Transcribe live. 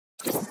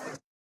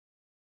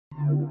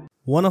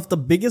One of the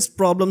biggest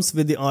problems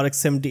with the RX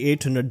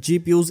 7800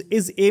 GPUs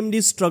is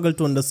AMD's struggle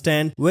to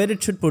understand where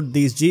it should put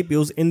these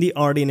GPUs in the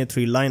Radeon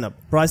 3 lineup,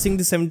 pricing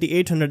the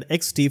 7800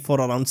 XT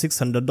for around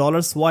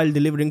 $600 while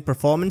delivering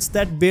performance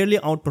that barely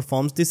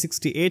outperforms the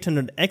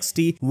 6800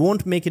 XT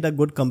won't make it a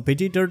good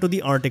competitor to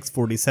the RTX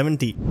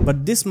 4070.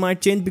 But this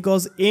might change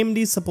because AMD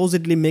is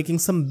supposedly making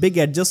some big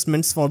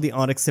adjustments for the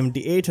RX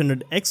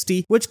 7800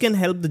 XT which can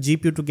help the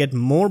GPU to get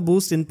more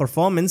boost in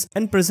performance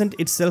and present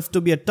itself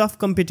to be a tough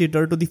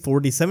competitor to the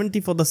 4070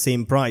 for the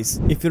same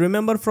price. If you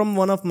remember from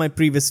one of my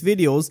previous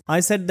videos, I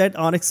said that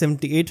RX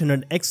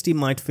 7800 XT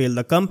might fail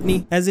the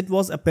company as it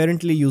was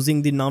apparently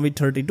using the Navi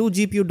 32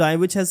 GPU die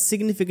which has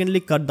significantly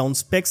cut down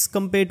specs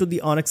compared to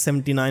the RX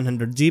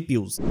 7900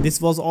 GPUs. This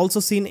was also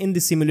seen in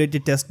the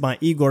simulated test by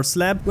Igor's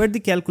lab where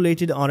the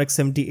calculated RX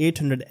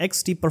 7800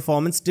 XT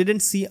performance didn't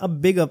see a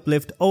big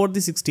uplift over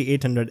the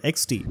 6800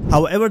 XT.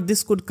 However,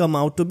 this could come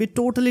out to be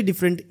totally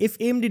different if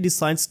AMD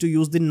decides to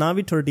use the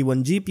Navi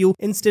 31 GPU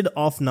instead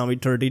of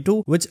Navi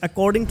 32, which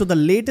according to the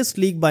latest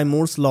leak by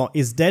Moore's Law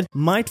is dead,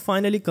 might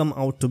finally come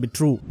out to be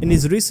true. In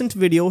his recent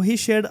video, he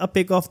shared a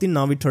pic of the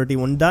Navi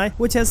 31 die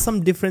which has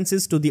some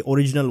differences to the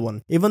original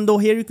one. Even though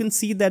here you can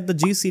see that the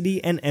GCD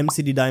and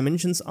MCD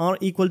dimensions are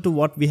equal to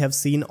what we have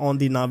seen on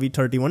the Navi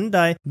 31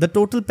 die, the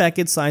total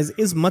package size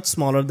is much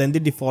smaller than the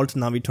default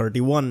Navi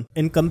 31.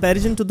 In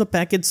comparison to the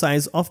package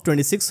size of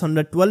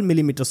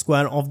 2612mm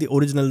square of the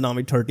original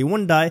Navi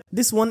 31 die,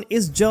 this one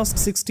is just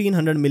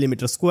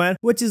 1600mm square,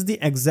 which is the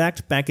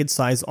exact package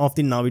size of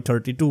the Navi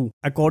 32.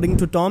 According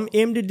to Tom,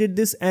 AMD did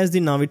this as the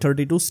Navi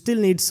 32 still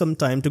needs some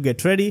time to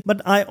get ready,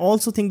 but I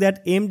also think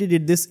that AMD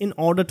did this in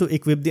order to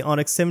equip the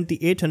RX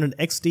 7800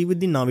 XT with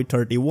the Navi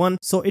 31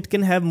 so it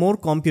can have more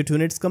compute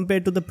units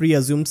compared to the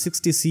pre-assumed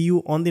 60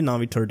 CU on the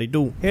Navi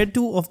 32. Here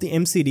two of the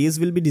MCDs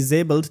will be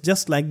disabled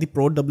just like the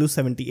Pro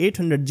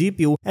W7800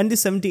 GPU, and the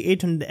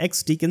 7800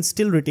 XT can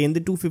still retain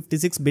the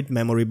 256-bit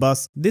memory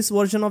bus. This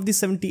version of the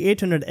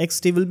 7800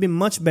 XT will be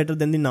much better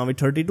than the Navi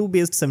 32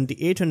 based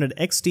 7800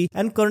 XT,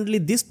 and currently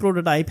this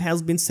prototype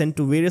has been sent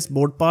to various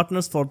board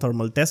partners for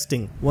thermal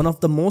testing. One of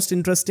the most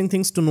interesting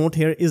things to note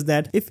here is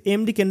that if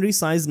AMD can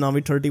resize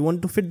Navi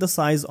 31 to fit the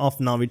size of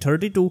Navi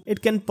 32,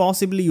 it can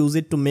possibly use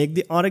it to make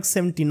the RX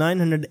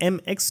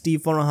 7900M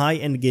XT for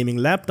high-end gaming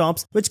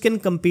laptops which can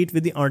compete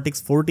with the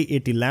RTX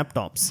 4080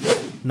 laptops.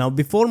 Now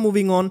before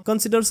moving on,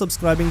 consider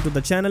subscribing to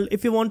the channel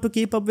if you want to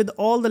keep up with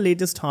all the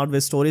latest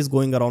hardware stories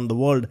going around the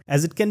world,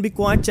 as it can be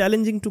quite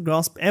challenging to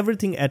grasp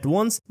everything at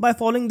once. By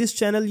following this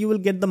channel, you will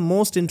get the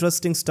most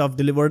interesting stuff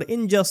delivered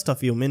in just a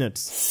few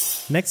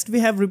minutes. Next, we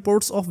have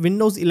reports of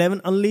Windows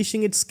 11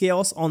 unleashing its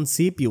chaos on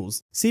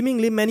CPUs.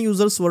 Seemingly, many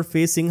users were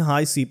facing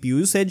high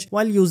CPU usage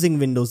while using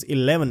Windows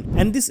 11,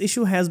 and this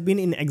issue has been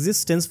in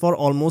existence for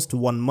almost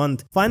 1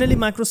 month. Finally,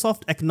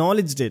 Microsoft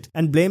acknowledged it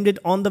and blamed it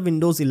on the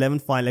Windows 11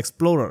 File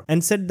Explorer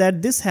and said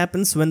that this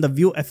happens when the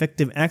View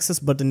Effective Access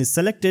button is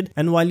selected,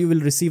 and while you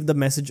will receive the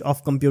message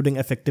of computing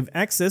effective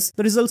access,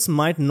 the results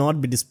might not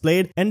be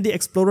displayed and the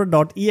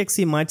Explorer.exe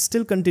might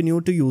still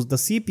continue to use the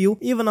CPU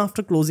even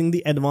after closing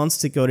the Advanced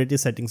Security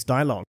Settings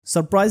dialog.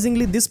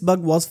 Surprisingly, this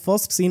bug was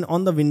first seen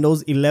on the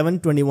Windows 11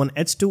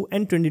 21H2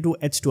 and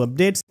 22H2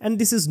 updates, and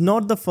this is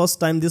not the first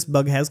time this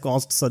bug has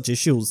caused such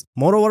issues.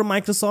 Moreover,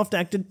 Microsoft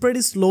acted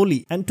pretty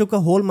slowly and took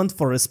a whole month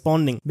for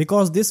responding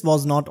because this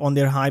was not on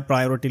their high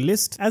priority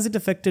list as it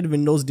affected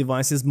Windows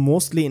devices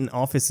mostly in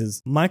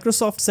offices.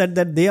 Microsoft said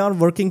that they are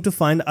working to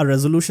find a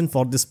resolution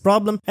for this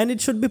problem and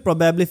it should be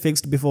probably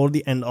fixed before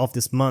the end of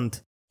this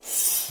month.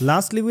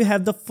 Lastly, we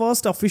have the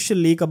first official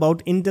leak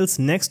about Intel's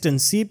next-gen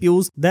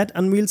CPUs that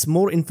unveils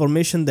more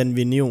information than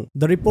we knew.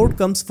 The report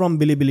comes from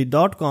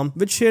Bilibili.com,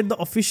 which shared the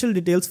official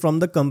details from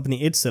the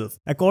company itself.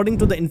 According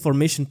to the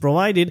information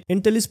provided,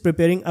 Intel is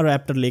preparing a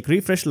Raptor Lake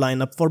refresh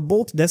lineup for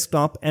both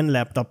desktop and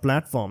laptop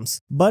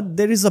platforms. But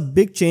there is a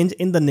big change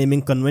in the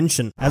naming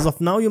convention. As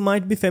of now, you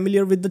might be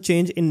familiar with the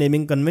change in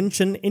naming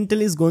convention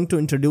Intel is going to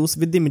introduce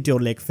with the Meteor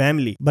Lake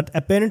family. But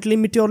apparently,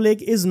 Meteor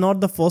Lake is not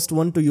the first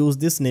one to use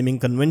this naming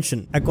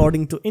convention.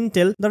 According to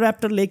Intel, the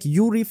Raptor Lake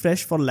U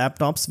refresh for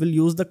laptops will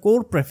use the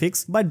core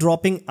prefix by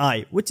dropping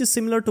I, which is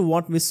similar to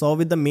what we saw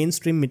with the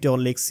mainstream Meteor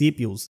Lake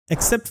CPUs.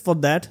 Except for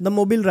that, the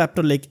mobile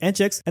Raptor Lake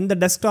HX and the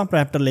desktop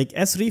Raptor Lake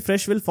S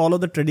refresh will follow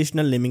the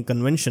traditional naming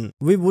convention.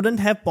 We wouldn't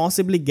have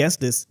possibly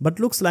guessed this, but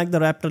looks like the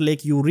Raptor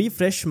Lake U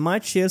refresh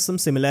might share some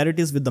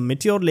similarities with the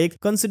Meteor Lake,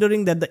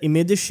 considering that the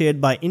images shared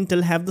by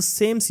Intel have the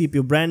same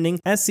CPU branding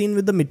as seen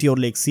with the Meteor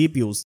Lake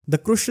CPUs. The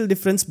crucial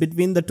difference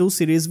between the two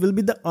series will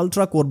be the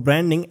ultra core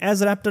branding,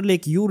 as Raptor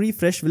Lake U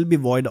refresh will be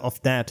void of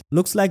that.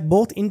 Looks like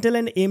both Intel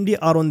and AMD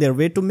are on their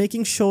way to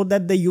making sure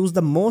that they use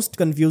the most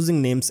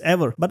confusing names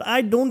ever, but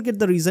I don't get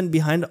the reason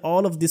behind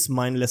all of this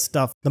mindless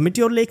stuff. The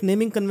Meteor Lake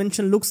naming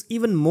convention looks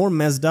even more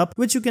messed up,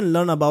 which you can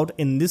learn about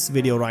in this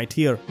video right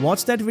here.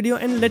 Watch that video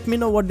and let me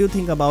know what you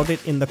think about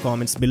it in the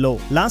comments below.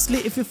 Lastly,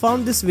 if you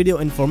found this video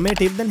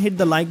informative, then hit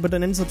the like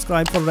button and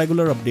subscribe for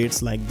regular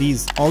updates like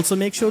these. Also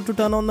make sure to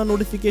turn on the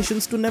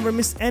notifications to never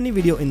miss any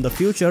video in the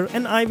future,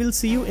 and I will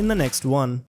see you in the next one.